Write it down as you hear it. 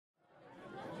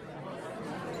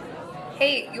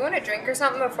Hey, you want a drink or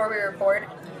something before we record?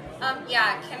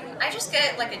 Yeah, can I just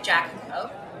get like a Jack and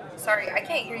Coke? Sorry, I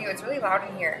can't hear you. It's really loud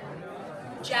in here.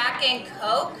 Jack and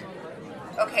Coke?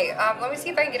 Okay, let me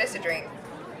see if I can get us a drink.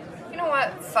 You know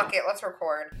what? Fuck it. Let's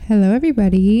record. Hello,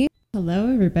 everybody.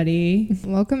 Hello, everybody.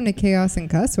 Welcome to Chaos and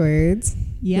Cuss Words.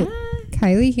 Yeah.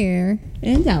 Kylie here.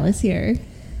 And Dallas here.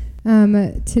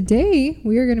 Today,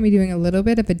 we are going to be doing a little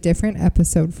bit of a different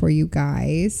episode for you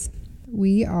guys.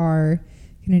 We are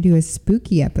going to do a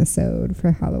spooky episode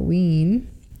for Halloween.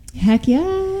 Heck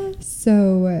yeah.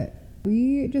 So,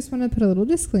 we just want to put a little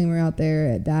disclaimer out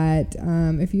there that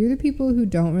if you're the people who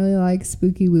don't really like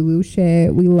spooky woo-woo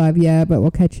shit, we love ya, but we'll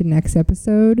catch you next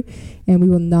episode. And we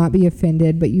will not be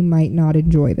offended, but you might not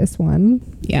enjoy this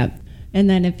one. Yep. And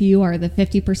then if you are the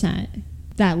 50%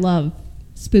 that love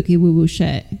spooky woo-woo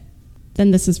shit,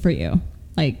 then this is for you.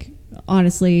 Like,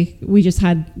 honestly, we just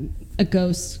had a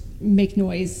ghost make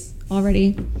noise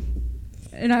already,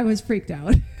 and I was freaked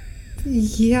out.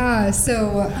 Yeah,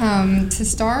 so to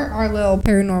start our little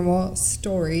paranormal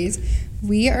stories,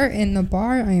 we are in the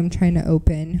bar I am trying to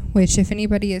open, which if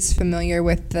anybody is familiar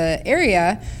with the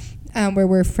area where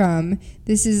we're from,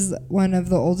 this is one of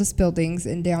the oldest buildings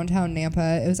in downtown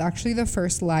Nampa. It was actually the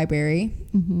first library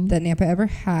that Nampa ever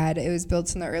had. It was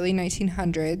built in the early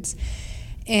 1900s.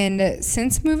 And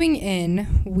since moving in,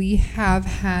 we have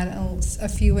had a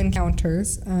few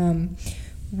encounters.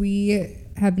 We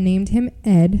have named him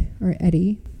Ed, or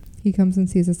Eddie. He comes and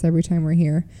sees us every time we're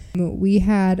here. We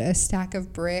had a stack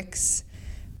of bricks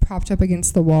propped up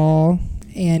against the wall,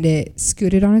 and it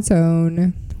scooted on its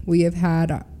own. We have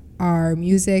had our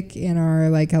music and our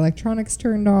electronics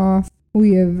turned off.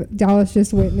 Dallas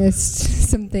just witnessed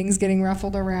some things getting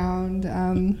ruffled around.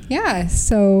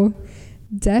 So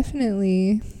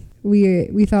definitely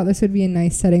we thought this would be a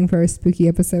nice setting for a spooky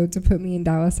episode to put me and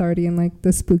Dallas already in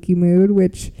the spooky mood,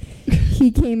 which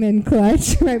he came in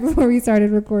clutch right before we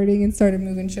started recording and started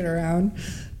moving shit around.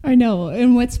 I know.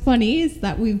 And what's funny is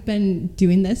that we've been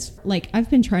doing this, I've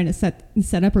been trying to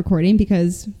set up recording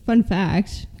because, fun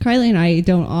fact, Kylie and I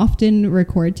don't often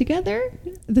record together.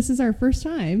 This is our first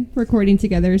time recording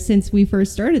together since we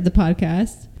first started the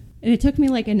podcast. And it took me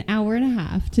an hour and a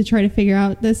half to try to figure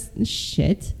out this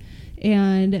shit.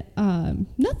 And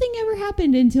nothing ever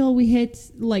happened until we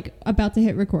hit, about to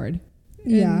hit record.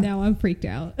 Yeah. And now I'm freaked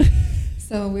out.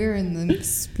 So we're in the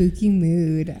spooky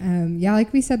mood.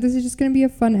 Like we said, this is just going to be a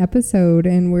fun episode,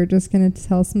 and we're just going to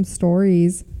tell some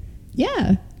stories.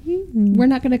 Yeah. Mm-hmm. We're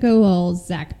not going to go all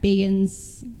Zach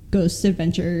Bagans, Ghost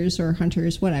Adventures, or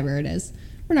Hunters, whatever it is.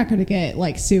 We're not going to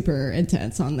get, super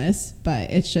intense on this, but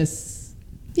it's just,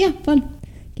 fun.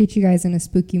 Get you guys in a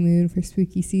spooky mood for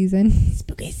spooky season.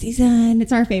 Spooky season.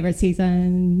 It's our favorite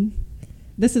season.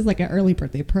 This is an early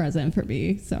birthday present for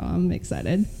me, so I'm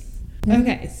excited.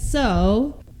 Okay,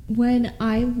 so when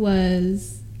I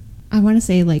was, I want to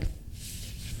say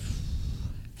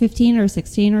 15 or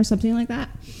 16 or something like that.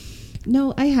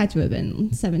 No, I had to have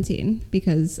been 17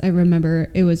 because I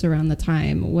remember it was around the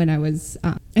time when I was,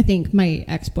 I think my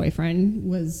ex-boyfriend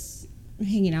was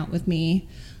hanging out with me.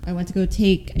 I went to go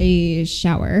take a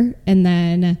shower, and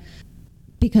then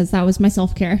because that was my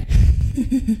self-care,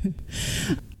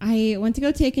 I went to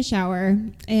go take a shower,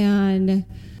 and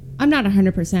I'm not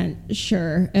 100%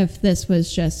 sure if this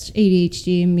was just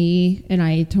ADHD in me and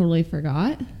I totally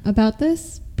forgot about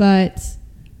this, but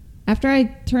after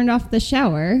I turned off the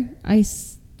shower, I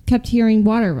kept hearing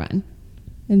water run.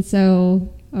 And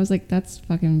so I was like, that's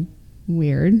fucking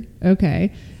weird.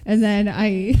 Okay. And then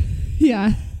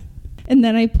And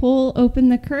then I pull open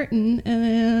the curtain,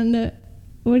 and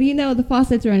what do you know? The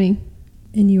faucet's running.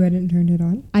 And you hadn't turned it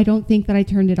on? I don't think that I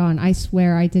turned it on. I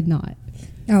swear I did not.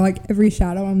 Oh, every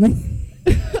shadow, I'm like...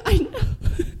 I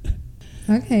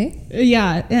know. Okay.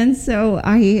 Yeah, and so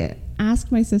I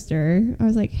asked my sister, I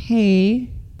was like, hey,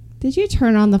 did you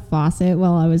turn on the faucet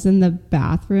while I was in the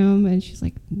bathroom? And she's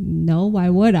like, no, why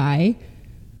would I?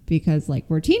 Because,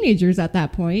 we're teenagers at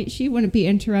that point. She wouldn't be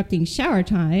interrupting shower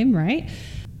time, right?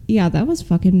 Yeah, that was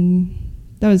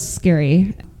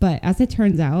scary. But as it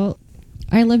turns out,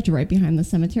 I lived right behind the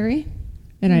cemetery.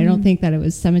 And I don't think that it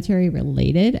was cemetery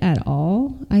related at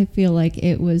all. I feel like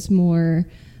it was more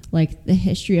the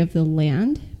history of the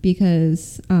land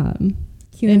because...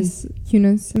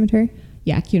 Cuna Cemetery?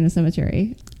 Yeah, Cuna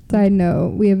Cemetery. Side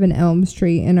note, we have an Elm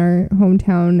Street in our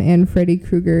hometown, and Freddy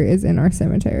Krueger is in our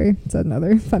cemetery. It's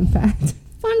another fun fact.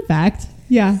 Fun fact.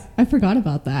 Yeah, I forgot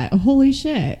about that. Holy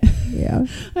shit. Yeah.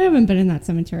 I haven't been in that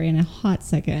cemetery in a hot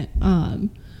second.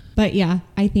 But yeah,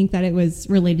 I think that it was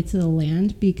related to the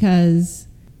land because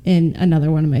in another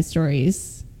one of my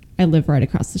stories, I live right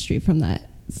across the street from that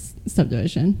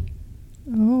subdivision.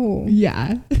 Oh.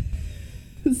 Yeah.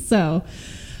 So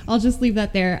I'll just leave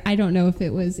that there. I don't know if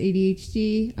it was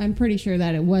ADHD. I'm pretty sure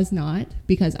that it was not,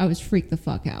 because I was freaked the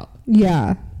fuck out.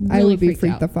 Yeah. I Really would be freaked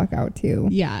freaked out. the fuck out too.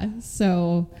 Yeah.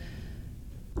 So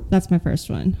that's my first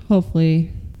one.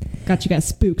 Hopefully got you guys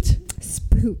spooked.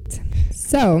 Spooked.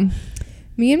 So,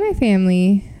 me and my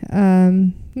family,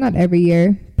 not every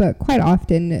year, but quite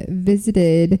often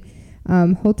visited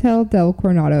Hotel del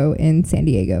Coronado in San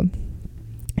Diego.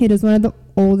 It is one of the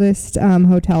oldest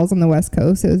hotels on the West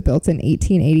Coast. It was built in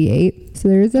 1888. So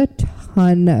there's a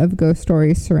ton of ghost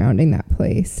stories surrounding that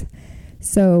place.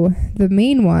 So the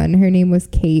main one, her name was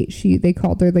Kate. They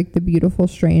called her like the beautiful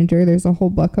stranger. There's a whole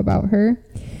book about her.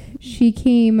 She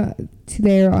came to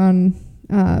there on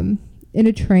in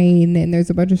a train, and there's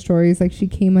a bunch of stories like she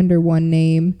came under one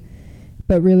name,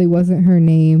 but really wasn't her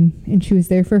name, and she was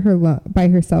there for by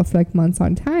herself for like months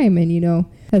on time. And you know,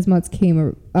 as months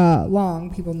came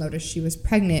along, people noticed she was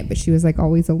pregnant, but she was like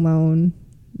always alone,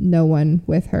 no one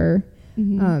with her.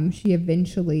 She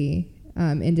eventually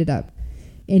ended up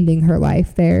ending her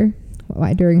life there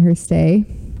during her stay.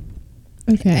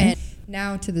 Okay. And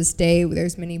now to this day,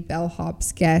 there's many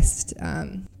bellhops guests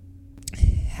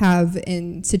have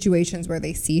in situations where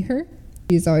they see her.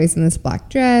 She's always in this black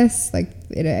dress, like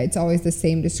it's always the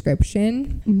same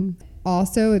description.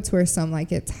 Also, it's where Some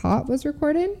Like It's Hot was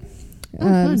recorded.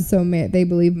 So they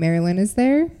believe Marilyn is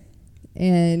there,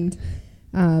 and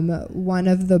one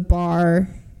of the bar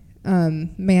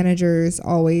managers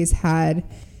always had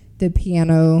the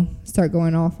piano start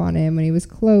going off on him when he was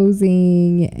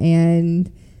closing.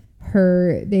 And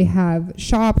they have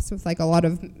shops with like a lot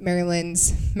of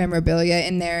Marilyn's memorabilia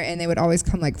in there, and they would always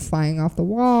come like flying off the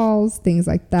walls, things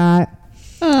like that.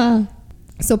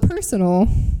 So personal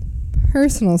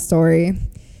story.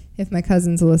 If my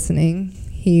cousin's listening,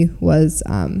 he was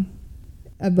a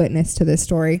witness to this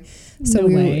story. So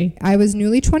I was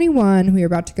newly 21. We were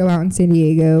about to go out in San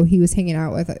Diego. He was hanging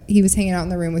out in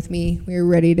the room with me. We were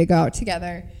ready to go out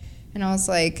together. And I was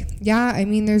like, yeah, I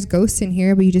mean, there's ghosts in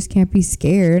here, but you just can't be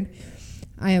scared.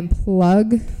 I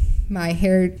unplug my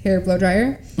hair blow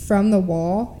dryer from the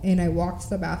wall, and I walked to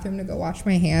the bathroom to go wash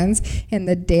my hands, and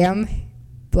the damn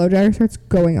blow dryer starts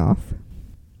going off.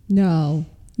 No.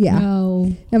 Yeah.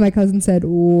 No. And my cousin said,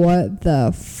 what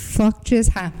the fuck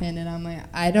just happened? And I'm like,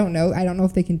 I don't know. I don't know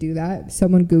if they can do that.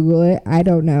 Someone Google it. I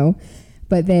don't know.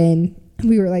 But then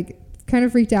we were like kind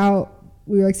of freaked out.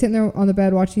 We were like sitting there on the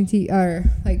bed watching TV, or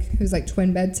like it was like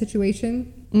twin bed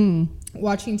situation,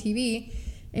 watching TV,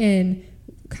 and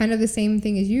kind of the same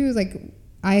thing as you. Was like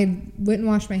I wouldn't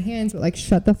wash my hands, but like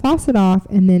shut the faucet off,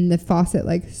 and then the faucet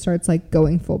like starts like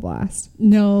going full blast.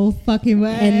 No fucking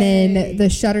way. And then the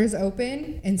shutters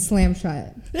open and slam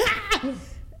shut.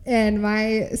 And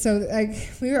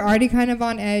we were already kind of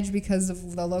on edge because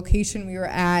of the location we were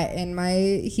at, and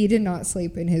he did not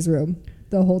sleep in his room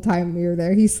the whole time we were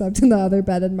there. He slept in the other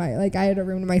bed I had a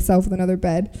room to myself with another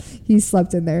bed. He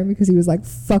slept in there because he was like,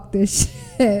 fuck this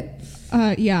shit.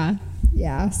 Yeah.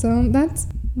 Yeah, so that's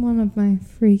one of my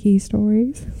freaky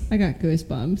stories. I got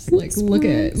goosebumps. Like, look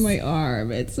at my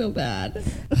arm. It's so bad.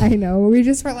 I know. We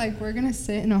just were like, we're going to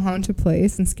sit in a haunted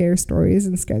place and scare stories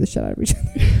and scare the shit out of each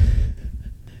other.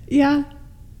 Yeah,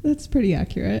 that's pretty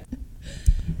accurate.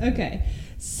 Okay,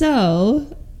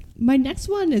 so my next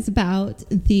one is about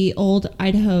the old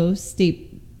Idaho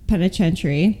State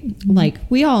Penitentiary. Like,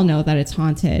 we all know that it's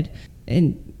haunted.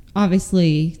 And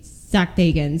obviously, Zach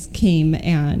Bagans came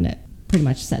and pretty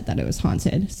much said that it was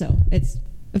haunted. So it's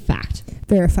a fact.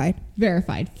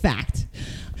 Verified fact.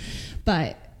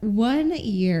 But one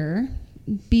year,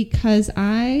 because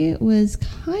I was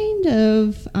kind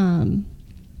of,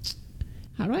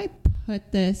 how do I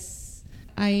put this?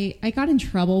 I got in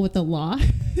trouble with the law.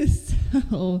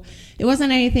 So it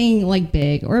wasn't anything like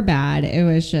big or bad. It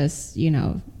was just,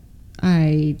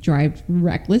 I drove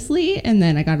recklessly, and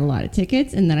then I got a lot of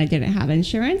tickets, and then I didn't have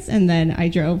insurance, and then I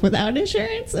drove without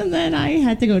insurance, and then I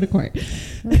had to go to court.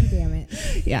 Oh, damn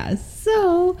it. Yeah,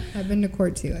 so I've been to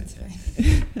court too. That's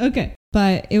fine. Okay,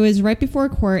 but it was right before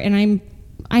court, and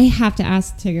I have to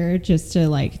ask Tigger just to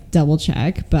like double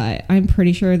check, but I'm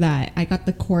pretty sure that I got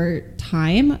the court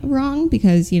time wrong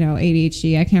because,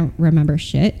 ADHD, I can't remember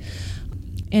shit.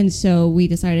 And so we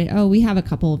decided, we have a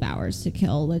couple of hours to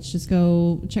kill. Let's just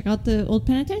go check out the old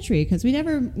penitentiary, because we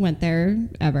never went there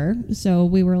ever. So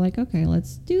we were like, okay,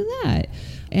 let's do that.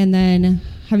 And then,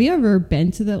 have you ever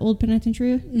been to the old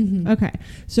penitentiary? Mm-hmm. Okay.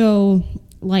 So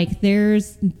like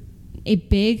there's a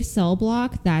big cell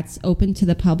block that's open to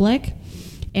the public.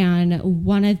 And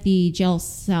one of the jail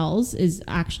cells is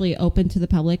actually open to the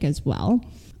public as well.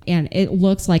 And it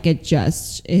looks like it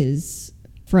just is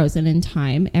frozen in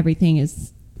time. Everything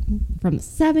is from the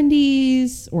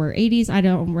 70s or 80s. I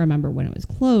don't remember when it was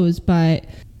closed, but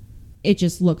it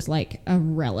just looks like a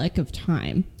relic of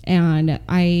time. And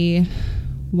I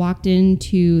walked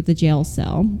into the jail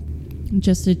cell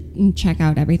just to check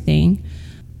out everything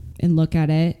and look at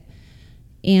it.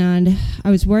 And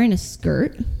I was wearing a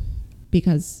skirt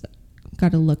because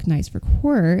got to look nice for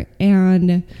court.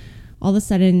 And all of a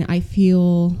sudden I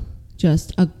feel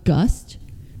just a gust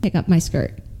pick up my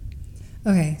skirt.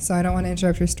 Okay, so I don't want to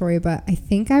interrupt your story, but I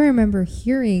think I remember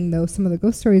hearing, though, some of the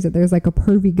ghost stories that there's like a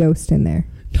pervy ghost in there.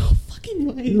 No fucking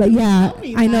way. Like, yeah,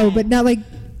 I know, but not like,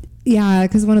 yeah,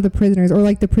 because one of the prisoners, or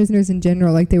like the prisoners in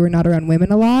general, like they were not around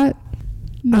women a lot.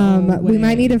 No we way.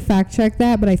 might need to fact check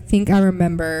that, but I think I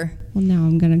remember. Well, now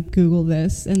I'm going to Google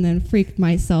this and then freak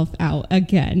myself out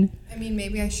again. I mean,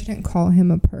 maybe I shouldn't call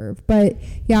him a perv, but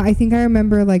yeah, I think I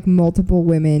remember like multiple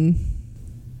women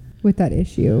with that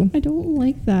issue. I don't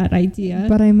like that idea.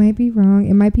 But I might be wrong.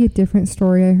 It might be a different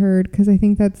story I heard, because I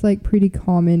think that's like pretty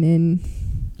common in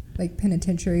like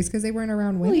penitentiaries, because they weren't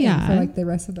around women for like the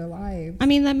rest of their lives. I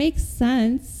mean, that makes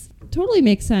sense. Totally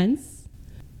makes sense.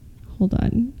 Hold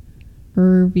on.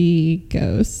 Pervy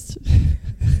ghost.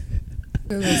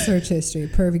 Google search history,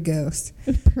 pervy ghost.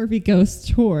 Pervy ghost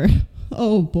tour.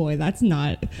 Oh boy, that's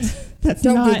not. That's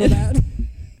Don't not. Google that.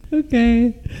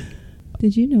 Okay.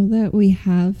 Did you know that we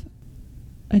have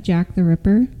a Jack the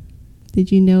Ripper? Did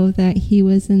you know that he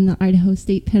was in the Idaho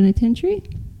State Penitentiary?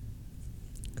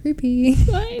 Creepy.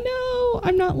 I know.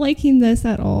 I'm not liking this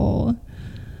at all.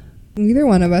 Neither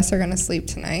one of us are going to sleep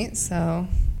tonight, so.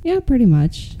 Yeah, pretty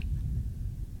much.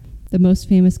 The most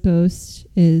famous ghost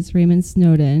is Raymond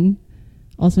Snowden,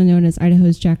 also known as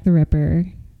Idaho's Jack the Ripper.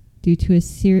 Due to a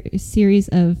series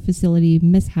of facility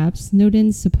mishaps,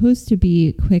 Snowden's supposed to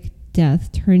be quick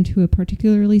death turned to a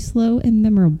particularly slow and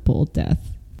memorable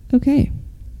death. Okay,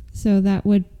 so that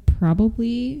would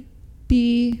probably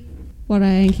be what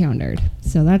I encountered.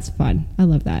 So that's fun. I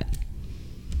love that.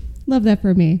 Love that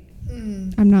for me.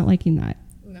 I'm not liking that.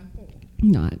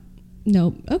 No.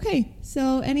 Nope. Okay.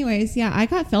 So anyways, yeah, I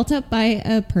got felt up by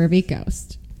a pervy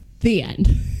ghost. The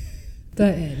end.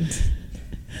 The end.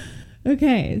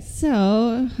 Okay.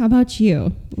 So how about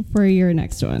you for your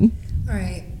next one? All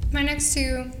right. My next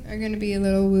two are going to be a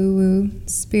little woo-woo,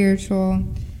 spiritual,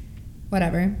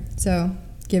 whatever. So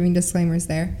giving disclaimers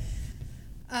there.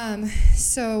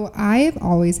 So I've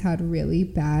always had really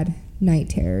bad night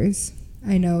terrors.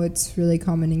 I know it's really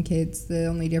common in kids. The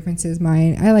only difference is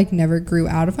mine, I like never grew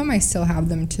out of them. I still have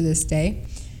them to this day.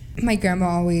 My grandma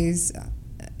always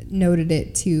noted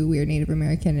it too. We are Native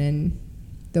American and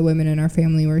the women in our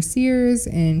family were seers,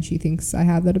 and she thinks I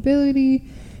have that ability.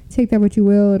 Take that what you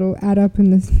will. It'll add up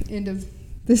in the end of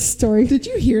this story. Did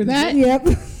you hear that? Yep.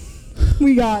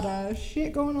 We got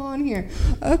shit going on here.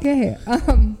 Okay.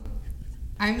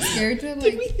 I'm scared to like.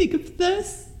 Did we think of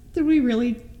this? Did we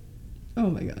really?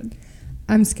 Oh my god.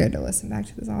 I'm scared to listen back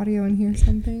to this audio and hear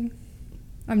something.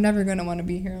 I'm never going to want to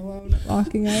be here alone,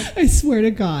 locking up. I swear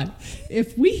to God,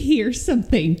 if we hear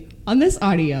something on this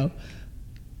audio,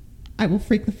 I will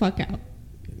freak the fuck out.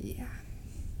 Yeah.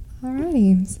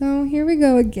 Alrighty. So here we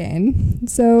go again.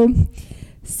 So,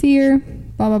 seer,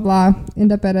 blah, blah, blah,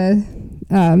 end up at a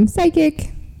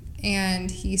psychic,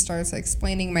 and he starts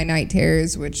explaining my night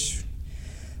terrors, which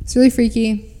is really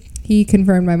freaky. He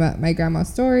confirmed my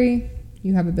grandma's story.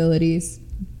 You have abilities.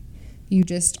 You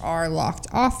just are locked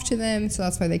off to them. So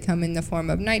that's why they come in the form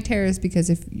of night terrors, because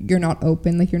if you're not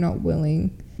open, like you're not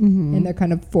willing, and they're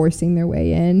kind of forcing their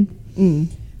way in.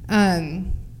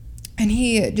 And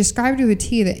he described to a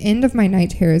T the end of my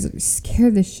night terrors that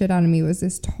scared the shit out of me was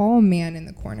this tall man in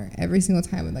the corner every single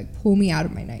time would like pull me out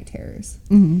of my night terrors.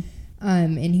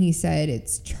 And he said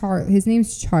his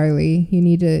name's Charlie.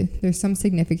 There's some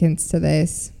significance to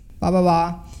this, blah, blah,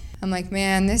 blah. I'm like,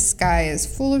 man, this guy is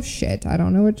full of shit. I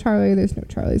don't know what Charlie. There's no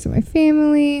Charlies in my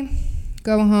family.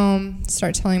 Go home,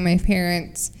 start telling my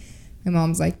parents. My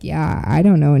mom's like, yeah, I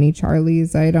don't know any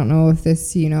Charlies. I don't know if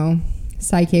this,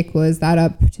 psychic was that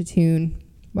up to tune,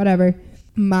 whatever.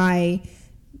 My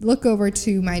look over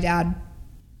to my dad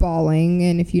bawling,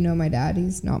 and if you know my dad,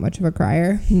 he's not much of a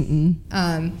crier.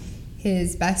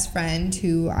 His best friend,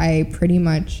 who I pretty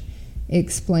much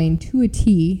explained to a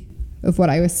T of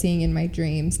what I was seeing in my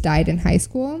dreams, died in high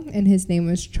school, and his name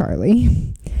was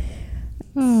Charlie.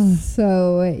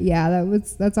 So yeah,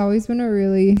 that's always been a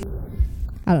really,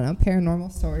 I don't know,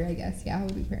 paranormal story, I guess. Yeah, it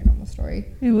would be a paranormal story.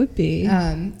 It would be.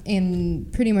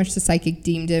 And pretty much the psychic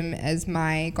deemed him as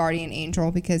my guardian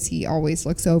angel because he always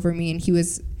looks over me, and he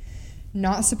was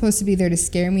not supposed to be there to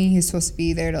scare me. He was supposed to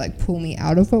be there to like pull me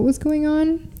out of what was going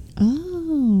on.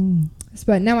 Oh.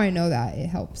 But now I know that it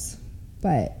helps.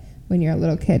 But when you're a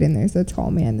little kid and there's a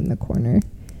tall man in the corner,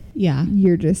 Yeah.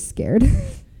 you're just scared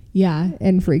Yeah.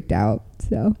 and freaked out.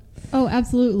 So Oh,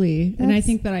 absolutely. And I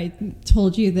think that I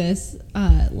told you this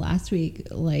last week.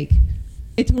 Like,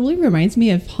 it totally reminds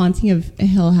me of Haunting of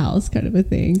Hill House kind of a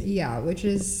thing. yeah, which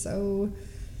is so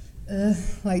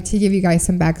like, to give you guys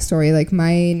some backstory, like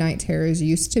my night terrors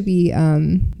used to be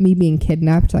me being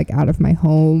kidnapped like out of my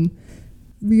home,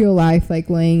 real life, like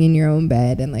laying in your own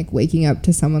bed and like waking up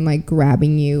to someone like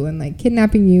grabbing you and like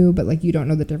kidnapping you, but like you don't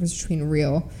know the difference between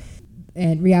real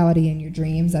and reality in your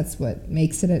dreams. That's what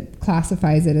makes it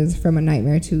classifies it as from a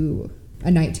nightmare to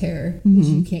a night terror.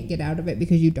 You can't get out of it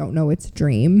because you don't know it's a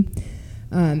dream.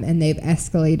 And they've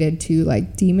escalated to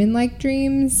like demon like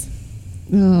dreams.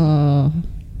 Oh,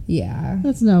 Yeah.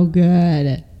 that's no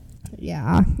good.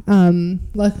 Yeah.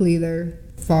 Luckily they're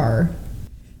far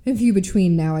and few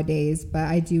between nowadays, but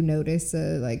I do notice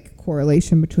a like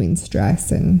correlation between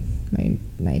stress and my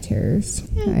night terrors.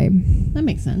 Yeah. That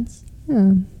makes sense.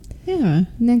 Yeah. Yeah.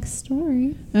 Next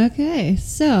story. Okay,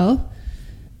 so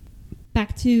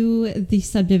back to the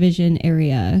subdivision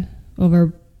area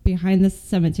over behind the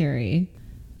cemetery.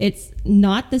 It's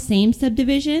not the same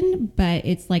subdivision, but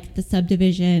it's like the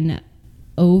subdivision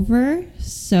over.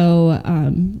 So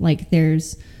like there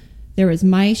was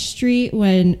my street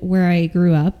where I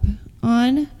grew up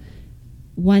on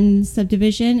one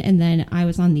subdivision, and then I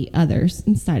was on the other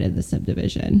side of the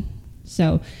subdivision.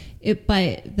 So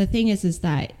but the thing is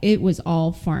that it was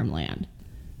all farmland,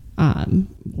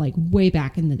 like way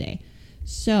back in the day.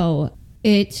 So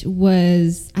it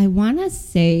was, I want to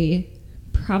say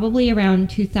probably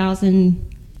around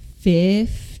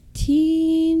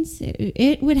 2015.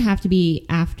 It would have to be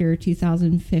after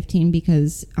 2015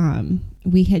 because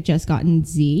we had just gotten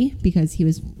Z, because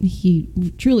he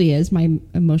truly is my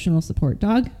emotional support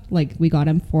dog. Like, we got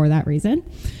him for that reason.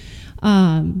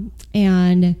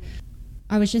 And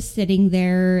I was just sitting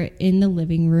there in the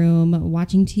living room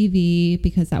watching TV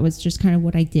because that was just kind of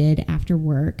what I did after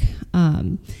work.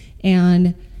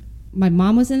 And my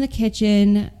mom was in the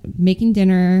kitchen making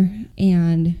dinner,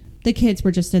 and the kids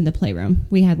were just in the playroom.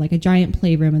 We had like a giant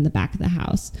playroom in the back of the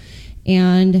house.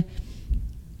 And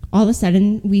all of a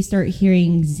sudden we start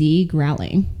hearing Z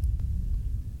growling.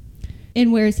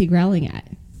 And where is he growling at?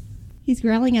 He's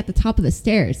growling at the top of the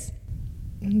stairs.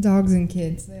 Dogs and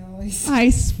kids, they always.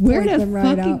 I swear point to them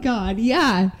right fucking out. God,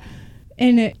 yeah.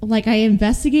 And I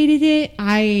investigated it.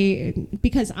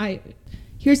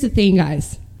 Here's the thing,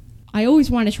 guys. I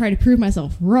always want to try to prove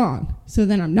myself wrong, so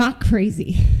then I'm not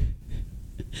crazy.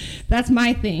 That's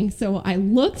my thing. So I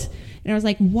looked and I was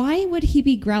like, why would he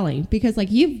be growling? Because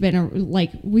we've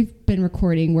been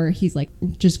recording where he's like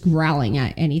just growling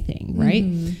at anything, right?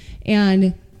 Mm-hmm.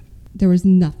 And there was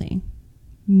nothing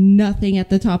at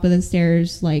the top of the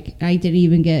stairs. Like, I didn't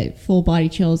even get full body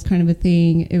chills kind of a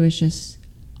thing. It was just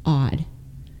odd.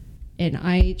 And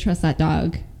I trust that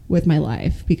dog with my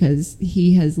life because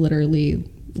he has literally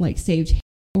like saved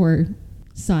my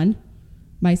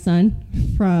son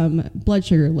from blood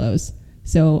sugar lows.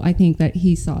 So I think that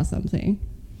he saw something.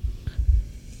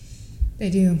 They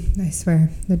do. I swear.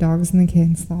 The dogs and the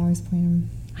kids, they always point them.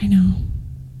 I know.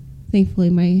 Thankfully,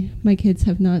 my kids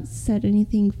have not said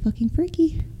anything fucking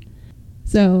freaky.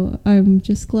 So I'm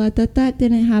just glad that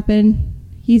didn't happen.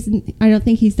 I don't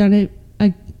think he's done it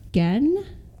again,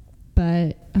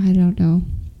 but I don't know.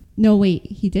 No, wait,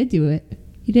 he did do it.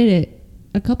 He did it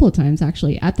a couple of times,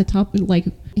 actually, at the top. Like,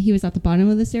 he was at the bottom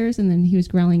of the stairs, and then he was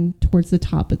growling towards the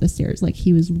top of the stairs, like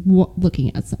he was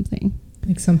looking at something.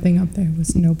 Like something up there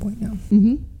was no bueno.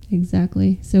 Mm-hmm.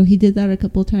 Exactly. So he did that a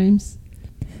couple of times.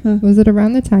 Huh. Was it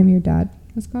around the time your dad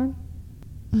was gone?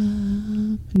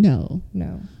 No.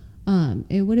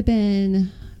 It would have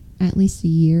been at least a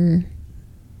year.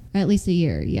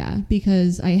 Yeah,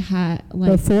 because I had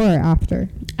before or after?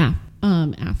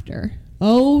 After.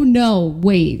 Oh no!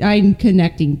 Wait, I'm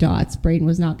connecting dots. Brain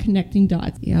was not connecting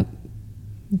dots. Yep,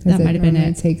 because that might have been it.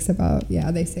 They say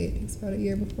it takes about a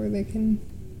year before they can.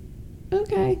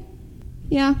 Okay.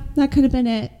 Yeah, that could have been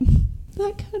it.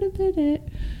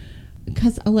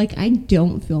 Because I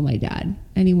don't feel my dad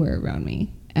anywhere around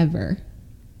me ever,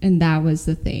 and that was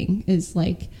the thing. Is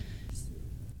like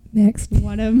next.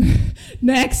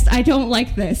 I don't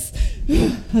like this.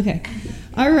 Okay.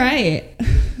 All right.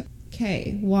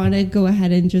 Okay. Want to go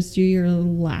ahead and just do your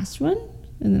last one,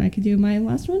 and then I could do my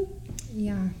last one.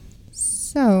 Yeah.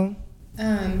 So,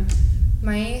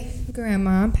 my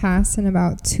grandma passed in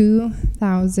about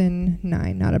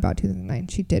 2009. Not about 2009.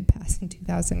 She did pass in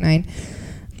 2009.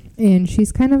 And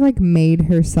she's kind of made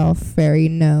herself very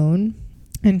known.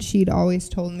 And she'd always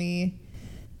told me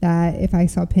that if I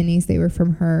saw pennies, they were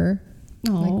from her.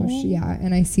 Oh. Yeah,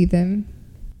 and I see them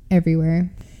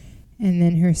everywhere. And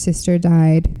then her sister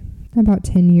died about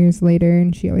 10 years later,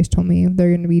 and she always told me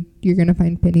you're gonna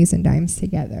find pennies and dimes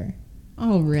together.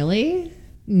 Oh, really?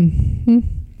 Mm-hmm.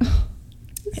 Oh,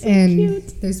 so and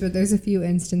cute. there's a few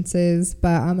instances,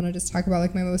 but I'm gonna just talk about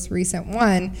like my most recent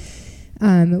one.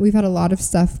 We've had a lot of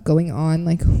stuff going on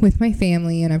like with my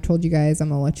family, and I've told you guys I'm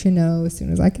gonna let you know as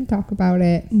soon as I can talk about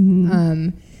it. Mm-hmm.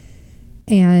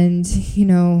 And you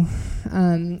know,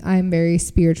 I'm very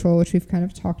spiritual, which we've kind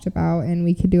of talked about, and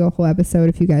we could do a whole episode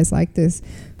if you guys like this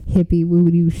hippie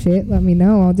woo-doo shit. Let me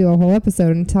know. I'll do a whole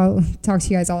episode and talk to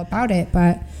you guys all about it.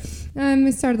 But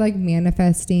it started like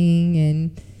manifesting,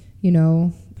 and you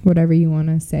know, whatever you want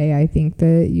to say. I think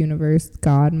the universe,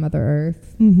 God, Mother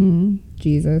Earth,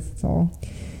 Jesus, it's all,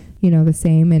 you know, the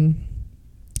same. And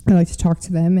I like to talk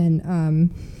to them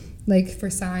and like for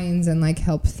signs and like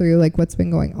help through like what's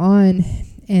been going on.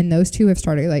 And those two have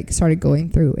started going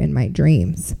through in my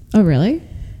dreams. Oh, really?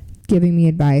 Giving me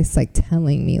advice, like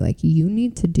telling me like, you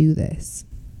need to do this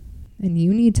and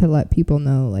you need to let people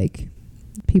know, like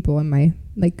people in my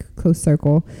like close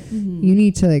circle, you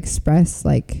need to express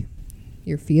like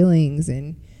your feelings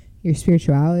and your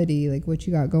spirituality, like what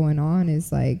you got going on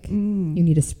is like you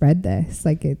need to spread this,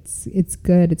 like it's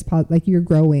good, it's like you're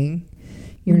growing,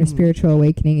 you're in a spiritual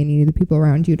awakening, and you need the people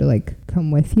around you to like come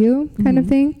with you, kind of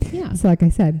thing. Yeah. So like I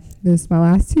said, this is my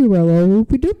last two, we're a little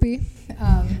loopy doopy.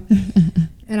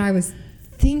 And I was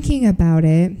thinking about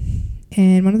it,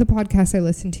 and one of the podcasts I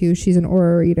listened to, she's an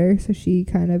aura reader, so she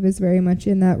kind of is very much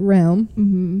in that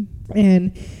realm.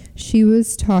 And she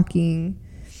was talking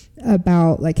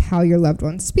about like how your loved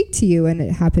ones speak to you, and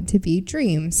it happened to be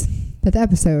dreams that the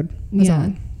episode was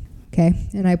on. Okay.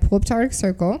 And I pull up to Arctic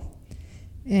Circle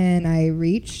and I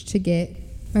reach to get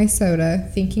my soda,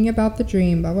 thinking about the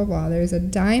dream, blah blah blah. There's a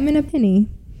dime and a penny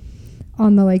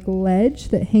on the like ledge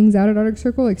that hangs out at Arctic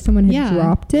Circle, like someone had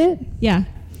dropped it. Yeah.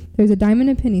 There's a dime and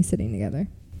a penny sitting together.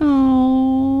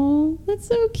 Oh, that's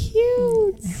so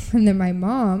cute. And then my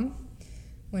mom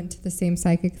went to the same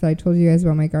psychic that I told you guys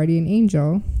about, my guardian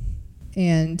angel.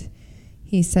 And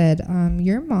he said,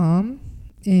 your mom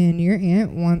and your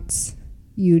aunt wants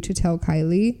you to tell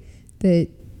Kylie that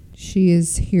she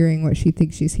is hearing what she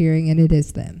thinks she's hearing, and it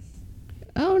is them.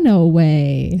 Oh, no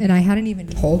way. And I hadn't even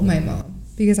told my mom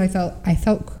because I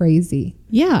felt crazy.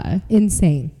 Yeah.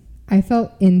 Insane. I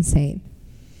felt insane.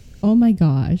 Oh my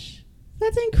gosh.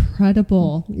 That's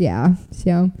incredible. Yeah.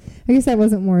 So I guess that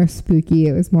wasn't more spooky.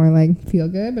 It was more like feel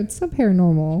good, but still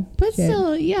paranormal. But shit.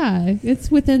 still, yeah, it's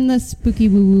within the spooky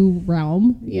woo-woo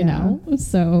realm, you know?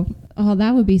 So,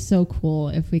 that would be so cool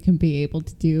if we can be able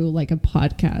to do like a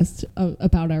podcast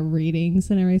about our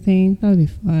readings and everything. That would be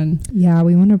fun. Yeah,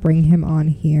 we want to bring him on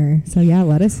here. So yeah,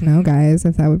 let us know, guys,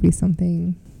 if that would be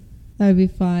something. That would be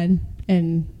fun.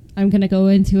 And I'm going to go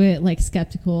into it like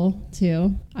skeptical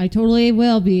too. I totally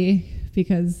will be,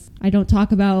 because I don't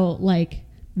talk about like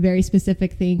very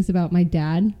specific things about my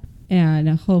dad, and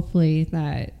hopefully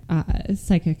that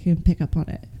psychic can pick up on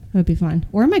it. That would be fun.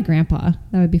 Or my grandpa.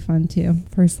 That would be fun too.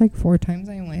 First like 4 times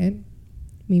I went,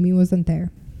 Mimi wasn't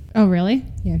there. Oh, really?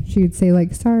 Yeah, she would say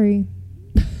like, sorry,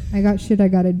 I got shit I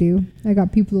gotta do. I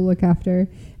got people to look after.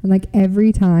 And like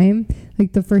every time,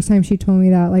 like the first time she told me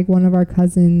that, like one of our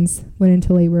cousins went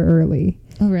into labor early.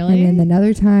 Oh, really? And then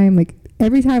another time, like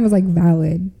every time was like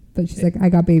valid. But she's like, I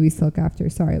got babies to look after.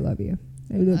 Sorry, I love you.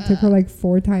 It took her like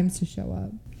 4 times to show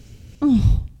up.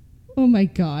 Oh my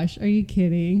gosh. Are you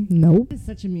kidding? Nope. It's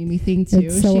such a Mimi thing too.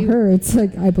 It's so her. It's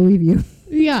like, I believe you.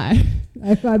 Yeah.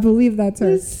 I believe that's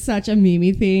her. It's such a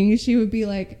Mimi thing. She would be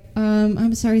like,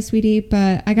 I'm sorry, sweetie,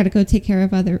 but I got to go take care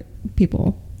of other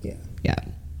people. Yeah. Yeah.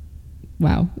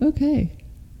 Wow. Okay.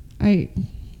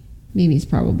 Mimi's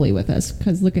probably with us,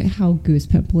 because look at how goose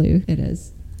pimply it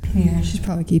is. Yeah, she's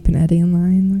probably keeping Eddie in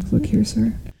line. Like, look here,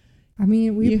 sir. I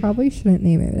mean, we probably shouldn't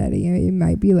name it Eddie. It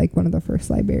might be like one of the first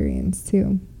librarians,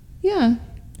 too. Yeah.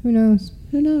 Who knows?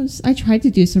 Who knows? I tried to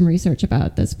do some research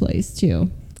about this place,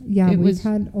 too. Yeah, we've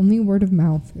had only word of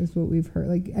mouth is what we've heard.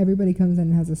 Like, everybody comes in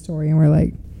and has a story, and we're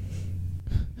like,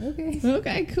 okay.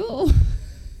 Okay, cool.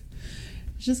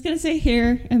 Just going to say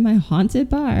here in my haunted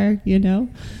bar, you know?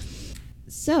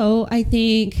 So, I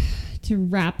think to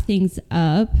wrap things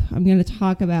up, I'm going to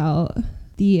talk about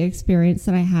the experience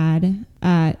that I had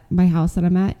at my house that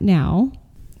I'm at now.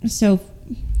 So,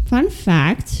 fun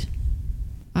fact,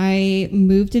 I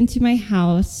moved into my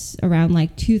house around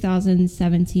like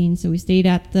 2017. So we stayed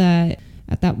at that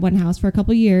one house for a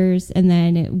couple years, and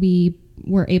then we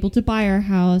were able to buy our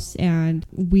house, and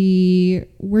we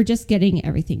were just getting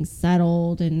everything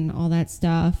settled and all that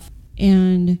stuff.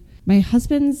 And My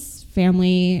husband's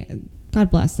family, God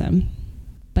bless them,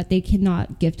 but they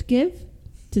cannot gift give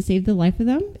to save the life of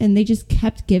them. And they just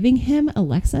kept giving him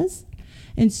Alexas.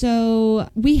 And so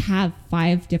we have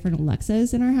 5 different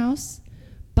Alexas in our house.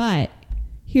 But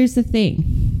here's the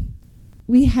thing.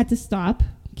 We had to stop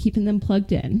keeping them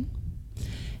plugged in.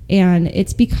 And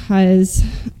it's because,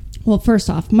 well, first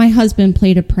off, my husband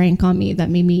played a prank on me that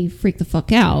made me freak the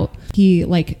fuck out. He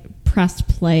pressed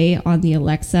play on the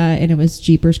Alexa and it was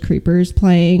Jeepers Creepers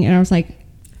playing. And I was like,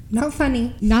 not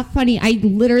funny. Not funny. I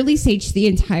literally saged the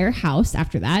entire house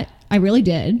after that. I really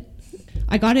did.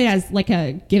 I got it as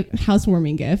a gift,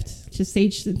 housewarming gift, to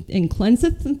sage and cleanse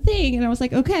the thing. And I was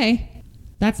like, okay,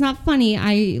 that's not funny.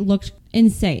 I looked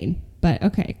insane, but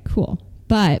okay, cool.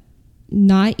 But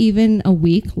not even a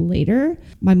week later,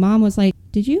 my mom was like,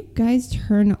 did you guys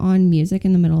turn on music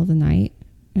in the middle of the night?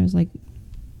 And I was like,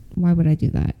 why would I do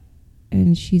that?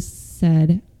 And she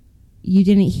said, you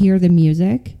didn't hear the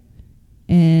music?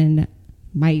 And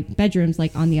my bedroom's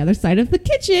on the other side of the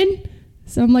kitchen.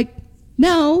 So I'm like,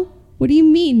 no, what do you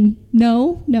mean?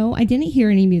 No, I didn't hear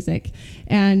any music.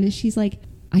 And she's like,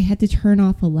 I had to turn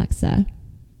off Alexa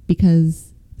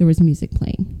because there was music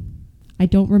playing. I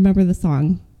don't remember the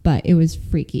song, but it was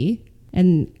freaky.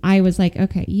 And I was like,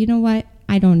 okay, you know what?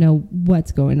 I don't know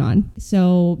what's going on.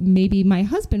 So maybe my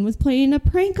husband was playing a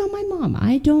prank on my mom.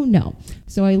 I don't know.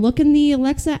 So I look in the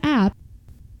Alexa app.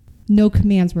 No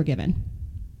commands were given.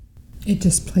 It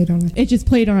just played on it. It just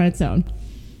played on its own.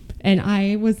 And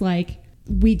I was like,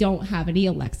 we don't have any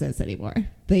Alexas anymore.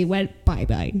 They went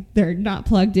bye-bye. They're not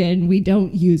plugged in. We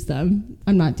don't use them.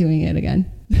 I'm not doing it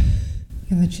again. Yeah,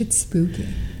 that shit's spooky.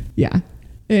 Yeah,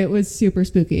 it was super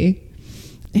spooky.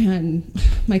 And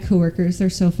my coworkers,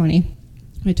 they're so funny.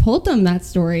 I told them that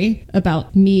story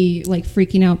about me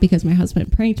freaking out because my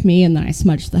husband pranked me and then I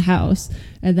smudged the house.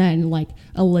 And then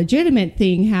a legitimate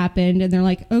thing happened and they're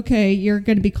like, okay, you're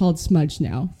going to be called Smudge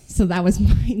now. So that was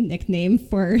my nickname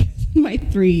for my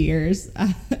 3 years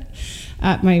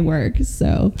at my work.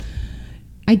 So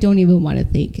I don't even want to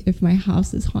think if my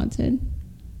house is haunted.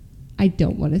 I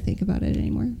don't want to think about it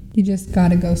anymore. You just got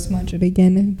to go smudge it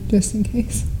again just in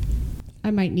case. I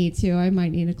might need to. I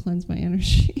might need to cleanse my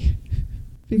energy.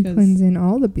 Because cleansing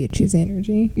all the bitch's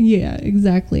energy. Yeah,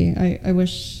 exactly. I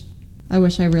wish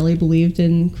I really believed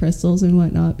in crystals and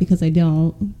whatnot because I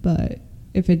don't. But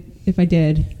if I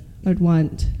did, I'd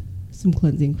want some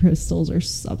cleansing crystals or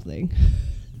something.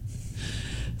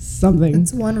 Something.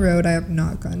 It's one road I have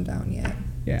not gone down yet.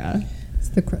 Yeah. It's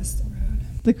the crystal road.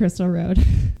 The crystal road.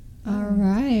 All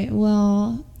right.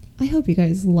 Well, I hope you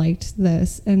guys liked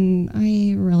this, and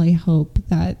I really hope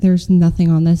that there's nothing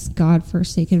on this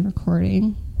godforsaken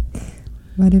recording.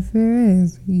 But if there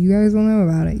is, you guys will know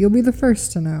about it. You'll be the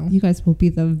first to know. You guys will be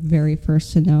the very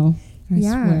first to know. I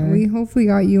swear. We hopefully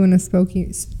got you in a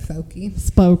spooky.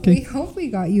 We hope we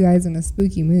got you guys in a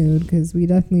spooky mood because we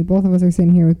definitely, both of us are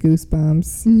sitting here with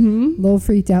goosebumps. Mm-hmm. A little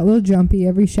freaked out, a little jumpy.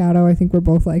 Every shadow, I think we're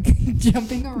both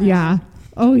jumping around. Yeah.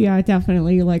 Oh yeah,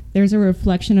 definitely. There's a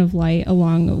reflection of light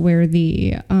along where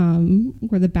the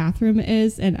bathroom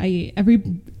is, and I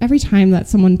every time that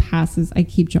someone passes, I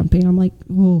keep jumping. I'm like,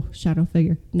 whoa, shadow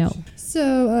figure. No.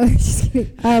 So just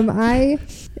kidding. I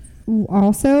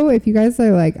also, if you guys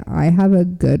are I have a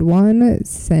good one,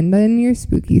 send in your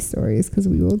spooky stories because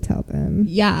we will tell them.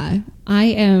 Yeah,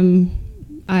 I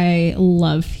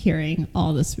love hearing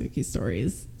all the spooky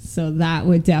stories. So that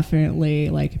would definitely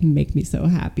make me so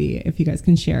happy if you guys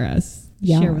can share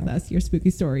with us your spooky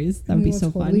stories. That would be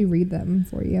so fun. We'll totally read them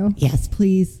for you. Yes,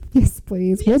 please. Yes,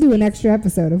 please. We'll do an extra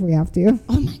episode if we have to.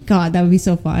 Oh my God, that would be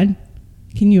so fun.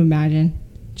 Can you imagine?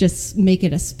 Just make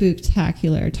it a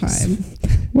spooktacular time.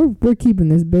 We're keeping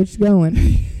this bitch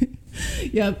going.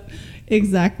 Yep,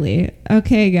 exactly.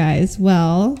 Okay, guys.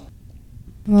 Well,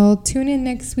 tune in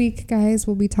next week, guys.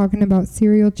 We'll be talking about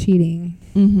serial cheating.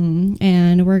 Mm-hmm.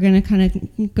 And we're going to kind of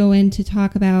go in to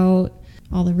talk about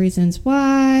all the reasons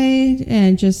why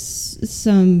and just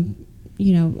some,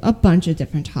 a bunch of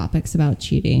different topics about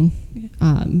cheating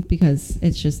because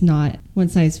it's just not one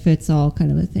size fits all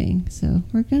kind of a thing. So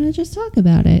we're going to just talk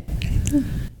about it.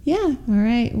 Yeah. All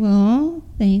right. Well,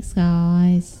 thanks,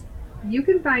 guys. You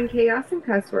can find Chaos and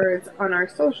Cuss Words on our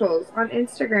socials. On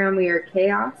Instagram, we are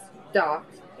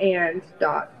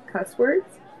chaos.and.cusswords.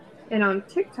 And on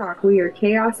TikTok, we are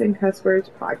Chaos and Cuss Words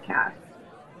Podcast.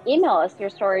 Email us your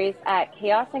stories at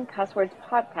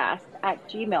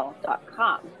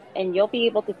chaosandcusswordspodcast@gmail.com. And you'll be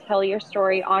able to tell your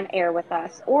story on air with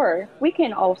us, or we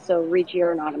can also read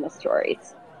your anonymous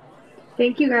stories.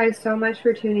 Thank you guys so much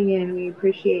for tuning in. We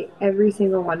appreciate every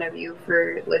single one of you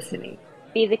for listening.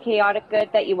 Be the chaotic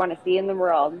good that you want to see in the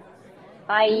world.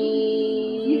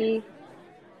 Bye.